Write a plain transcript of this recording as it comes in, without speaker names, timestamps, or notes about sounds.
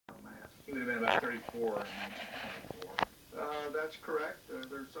He would have been about 34 in 1924. That's correct.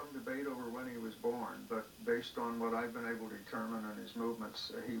 There's some debate over when he was born, but based on what I've been able to determine on his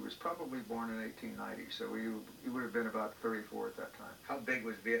movements, he was probably born in 1890, so he would have been about 34 at that time. How big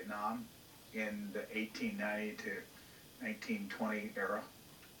was Vietnam in the 1890 to 1920 era?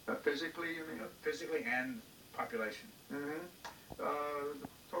 Physically, you mean? Physically and population. Mm-hmm. The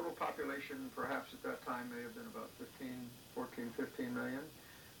total population perhaps at that time may have been about 15 million.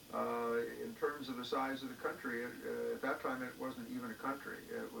 In terms of the size of the country, at that time it wasn't even a country.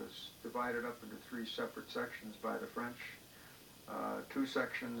 It was divided up into 3 separate sections by the French. 2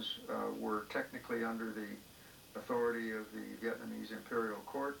 sections were technically under the authority of the Vietnamese imperial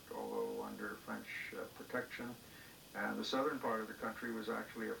court, although under French protection. And the southern part of the country was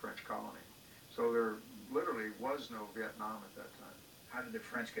actually a French colony. So there literally was no Vietnam at that time. How did the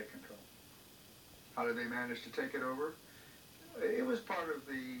French get control? How did they manage to take it over? It was part of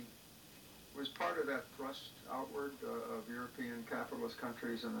that thrust outward of European capitalist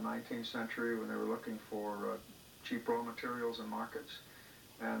countries in the 19th century when they were looking for cheap raw materials and markets.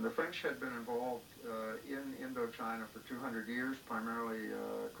 And the French had been involved in Indochina for 200 years, primarily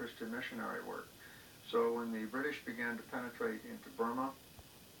Christian missionary work. So when the British began to penetrate into Burma,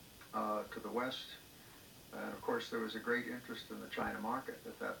 to the west, and of course there was a great interest in the China market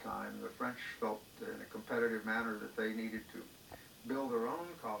at that time, the French felt in a competitive manner that they needed to build their own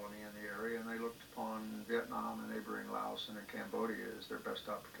colony in the area, and they looked upon Vietnam and neighboring Laos and Cambodia as their best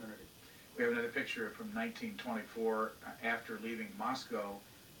opportunity. We have another picture from 1924 after leaving Moscow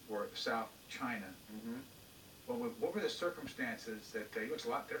for South China. Mm-hmm. What were the circumstances that he looks a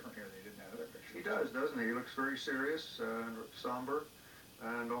lot different here than he did in that other picture? He does, doesn't he? He looks very serious and somber,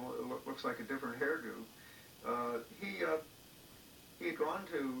 and looks like a different hairdo. He had gone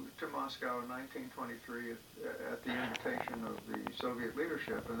to Moscow in 1923 at the invitation of the Soviet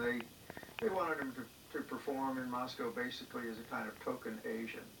leadership, and they wanted him to perform in Moscow basically as a kind of token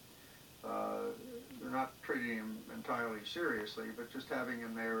Asian. They're not treating him entirely seriously, but just having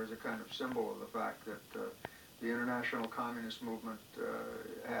him there as a kind of symbol of the fact that the international communist movement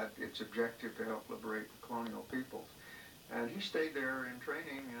had its objective to help liberate the colonial peoples. And he stayed there in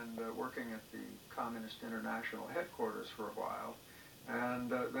training and working at the Communist International headquarters for a while. And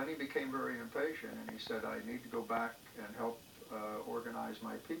then he became very impatient, and he said, I need to go back and help organize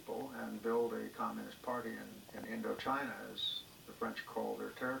my people and build a communist party in Indochina, as the French called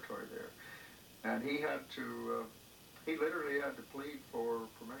their territory there. And he literally had to plead for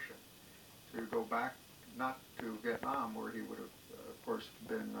permission to go back, not to Vietnam, where he would have, of course,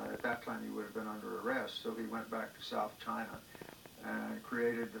 been, at that time he would have been under arrest. So he went back to South China and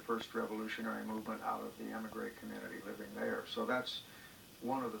created the first revolutionary movement out of the emigre community living there. So that's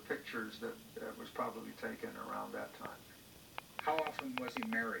one of the pictures that was probably taken around that time. How often was he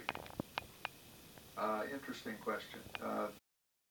married? Interesting question.